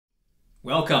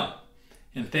Welcome,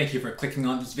 and thank you for clicking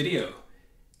on this video.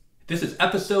 This is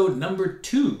episode number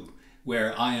 2,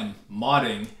 where I am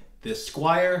modding this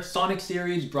Squier Sonic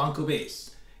series Bronco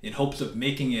bass in hopes of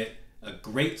making it a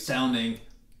great sounding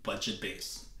budget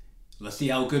bass. Let's see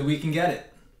how good we can get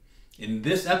it. In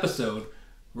this episode,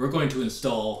 we're going to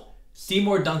install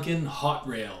Seymour Duncan Hot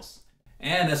Rails.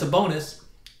 And as a bonus,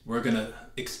 we're going to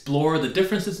explore the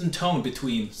differences in tone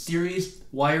between series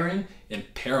wiring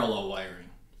and parallel wiring.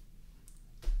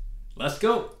 Let's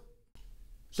go!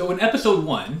 So in episode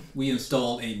 1, we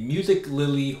installed a Music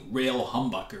Lily rail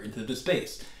humbucker into this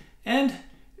bass, and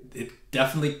it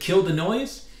definitely killed the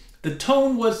noise. The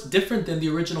tone was different than the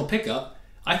original pickup.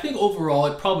 I think overall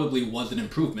it probably was an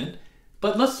improvement,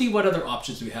 but let's see what other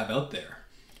options we have out there.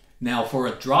 Now for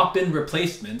a drop-in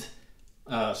replacement,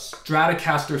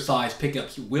 Stratocaster size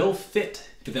pickups will fit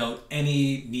without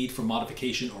any need for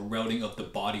modification or routing of the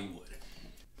body wood.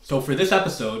 So for this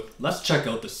episode, let's check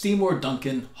out the Seymour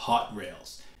Duncan Hot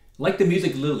Rails. Like the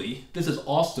Music Lily, this is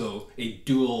also a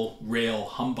dual rail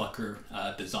humbucker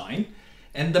design.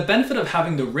 And the benefit of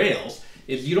having the rails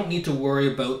is you don't need to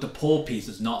worry about the pole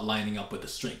pieces not lining up with the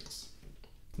strings.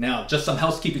 Now, just some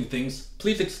housekeeping things.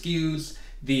 Please excuse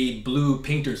the blue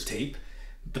painter's tape.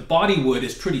 The body wood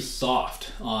is pretty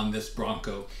soft on this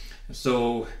Bronco.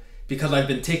 So because I've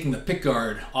been taking the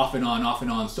pickguard off and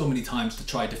on so many times to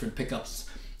try different pickups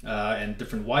and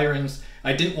different wirings,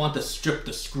 I didn't want to strip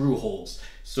the screw holes.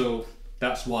 So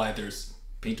that's why there's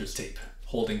painter's tape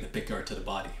holding the pickguard to the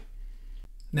body.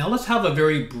 Now let's have a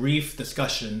very brief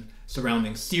discussion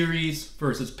surrounding series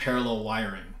versus parallel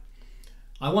wiring.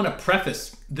 I want to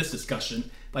preface this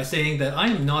discussion by saying that I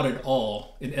am not at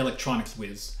all an electronics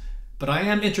whiz, but I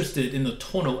am interested in the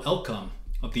tonal outcome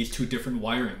of these two different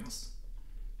wirings.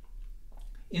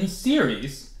 In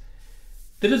series,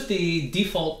 this is the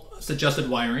default suggested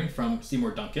wiring from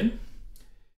Seymour Duncan.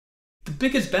 The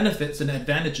biggest benefits and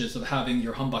advantages of having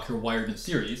your humbucker wired in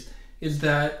series is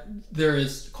that there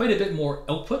is quite a bit more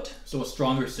output, so a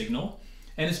stronger signal,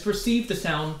 and is perceived to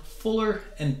sound fuller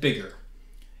and bigger.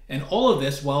 And all of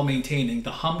this while maintaining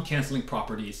the hum canceling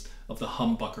properties of the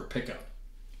humbucker pickup.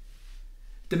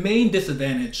 The main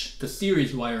disadvantage to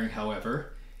series wiring,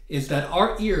 however, is that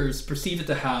our ears perceive it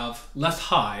to have less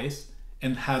highs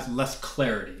and has less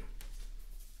clarity.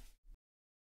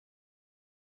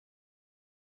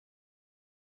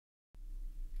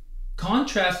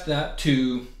 Contrast that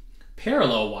to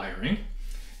parallel wiring.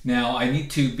 Now I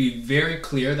need to be very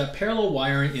clear that parallel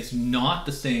wiring is not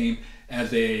the same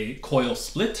as a coil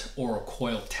split or a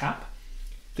coil tap.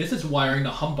 This is wiring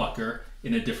the humbucker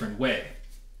in a different way.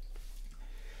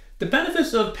 The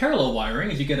benefits of parallel wiring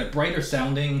is you get a brighter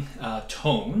sounding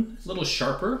tone. It's a little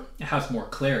sharper, it has more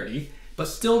clarity, but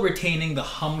still retaining the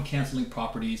hum canceling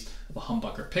properties of a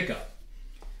humbucker pickup.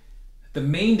 The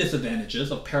main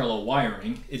disadvantages of parallel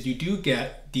wiring is you do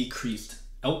get decreased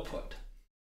output.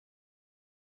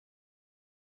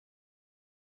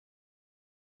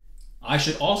 I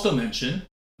should also mention,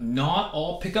 not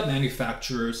all pickup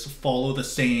manufacturers follow the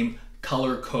same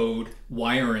color code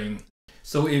wiring.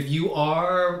 So if you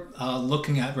are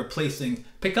looking at replacing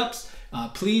pickups,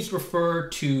 please refer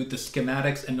to the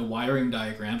schematics and the wiring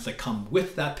diagrams that come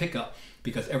with that pickup,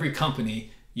 because every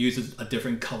company uses a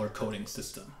different color coding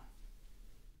system.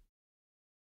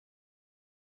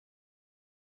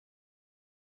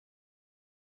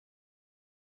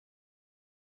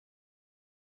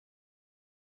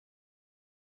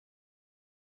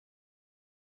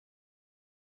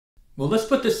 Well, let's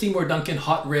put the Seymour Duncan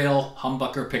Hot Rail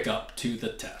humbucker pickup to the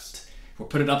test. We'll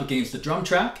put it up against the drum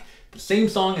track, the same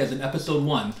song as in episode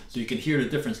 1, so you can hear the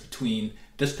difference between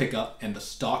this pickup and the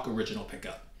stock original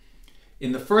pickup.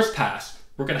 In the first pass,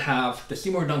 we're going to have the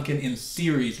Seymour Duncan in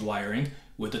series wiring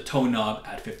with the tone knob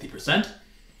at 50%.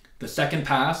 The second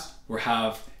pass, we'll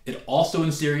have it also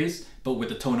in series, but with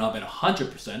the tone knob at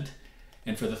 100%.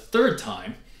 And for the third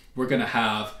time, we're going to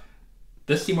have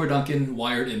this Seymour Duncan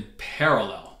wired in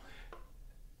parallel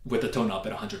with the tone knob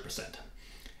at 100%.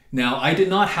 Now, I did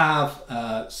not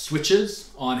have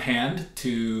switches on hand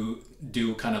to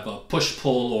do kind of a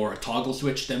push-pull or a toggle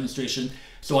switch demonstration,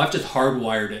 so I've just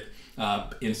hardwired it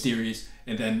in series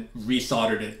and then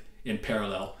resoldered it in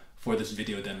parallel for this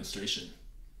video demonstration.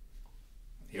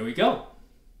 Here we go.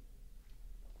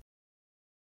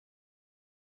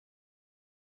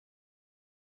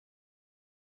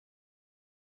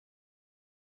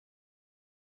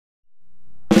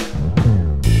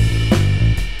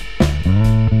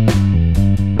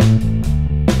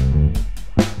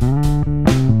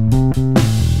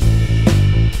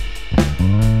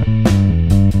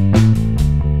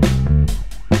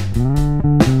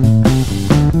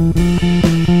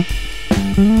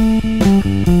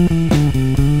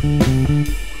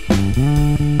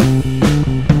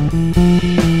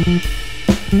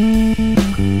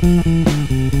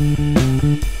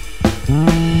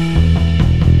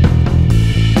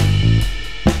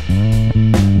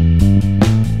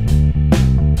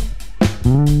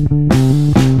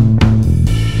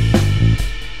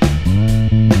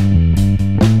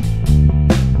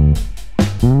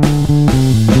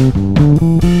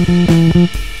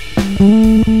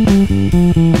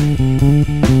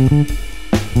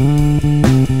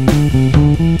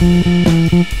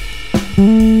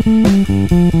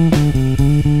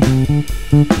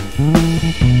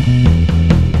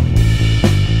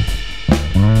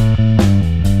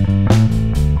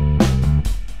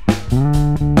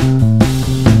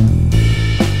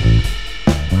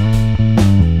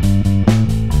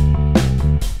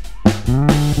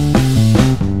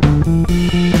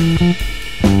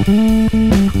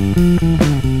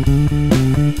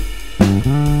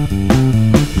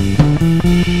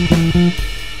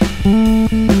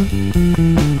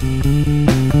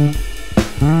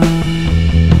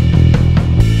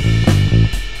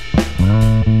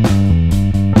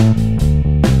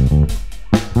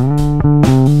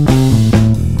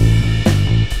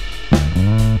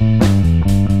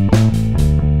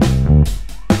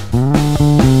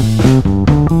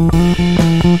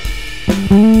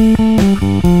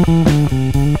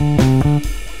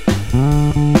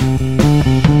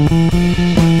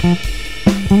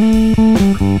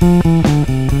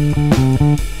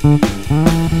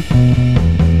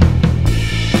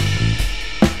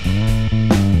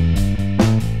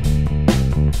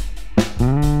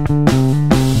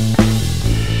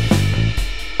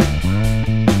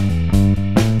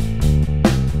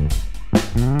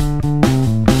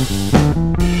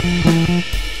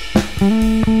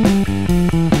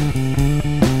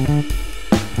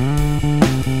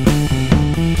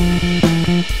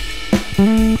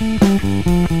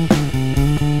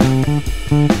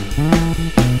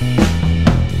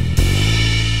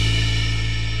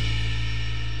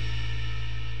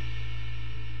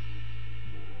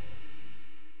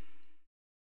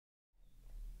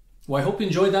 Well, I hope you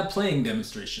enjoyed that playing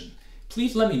demonstration.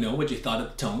 Please let me know what you thought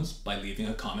of the tones by leaving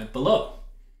a comment below.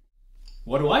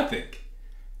 What do I think?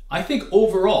 I think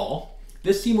overall,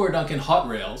 this Seymour Duncan Hot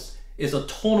Rails is a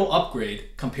tonal upgrade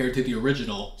compared to the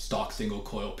original stock single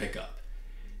coil pickup.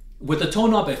 With the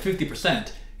tone knob at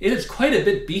 50%, it is quite a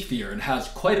bit beefier and has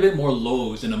quite a bit more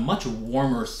lows and a much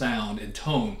warmer sound and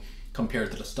tone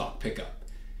compared to the stock pickup.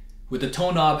 With the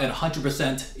tone knob at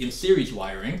 100% in series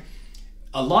wiring,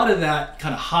 a lot of that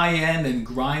kind of high end and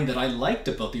grind that I liked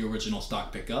about the original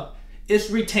stock pickup is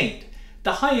retained.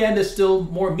 The high end is still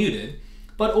more muted,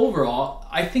 but overall,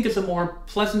 I think it's a more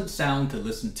pleasant sound to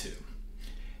listen to.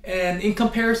 And in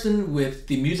comparison with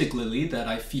the Music Lily that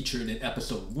I featured in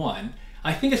episode 1,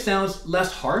 I think it sounds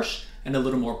less harsh and a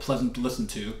little more pleasant to listen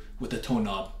to with the tone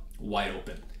knob wide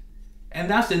open. And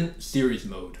that's in series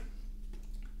mode.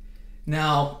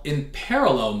 Now, in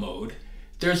parallel mode,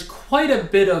 there's quite a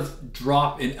bit of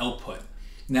drop in output.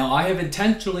 Now, I have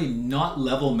intentionally not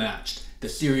level matched the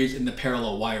series and the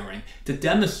parallel wiring to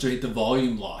demonstrate the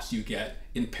volume loss you get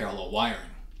in parallel wiring.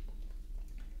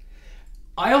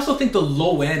 I also think the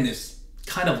low end is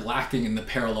kind of lacking in the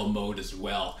parallel mode as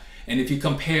well. And if you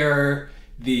compare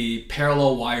the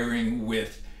parallel wiring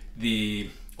with the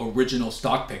original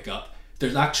stock pickup,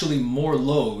 there's actually more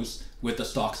lows with the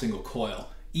stock single coil,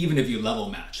 even if you level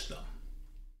match them.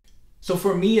 So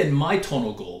for me and my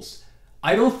tonal goals,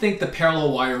 I don't think the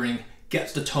parallel wiring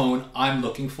gets the tone I'm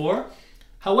looking for.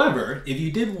 However, if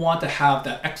you did want to have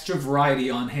that extra variety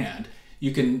on hand,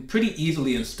 you can pretty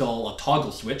easily install a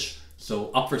toggle switch,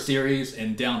 so up for series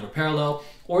and down for parallel,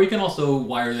 or you can also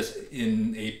wire this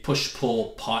in a push-pull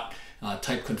pot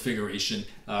type configuration,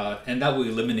 and that will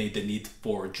eliminate the need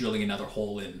for drilling another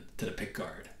hole into the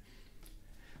pickguard.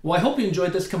 Well, I hope you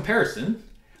enjoyed this comparison.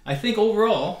 I think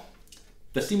overall,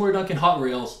 the Seymour Duncan Hot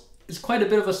Rails is quite a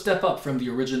bit of a step up from the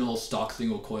original stock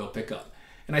single coil pickup.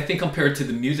 And I think compared to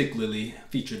the Music Lily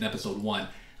featured in episode 1,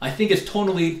 I think it's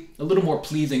tonally a little more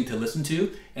pleasing to listen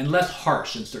to and less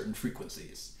harsh in certain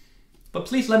frequencies. But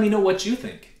please let me know what you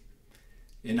think.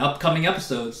 In upcoming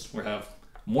episodes, we'll have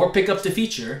more pickups to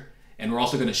feature, and we're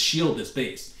also going to shield this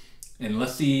bass. And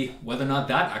let's see whether or not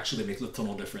that actually makes a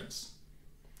tonal difference.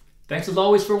 Thanks as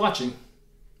always for watching.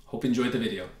 Hope you enjoyed the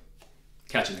video.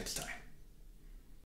 Catch you next time.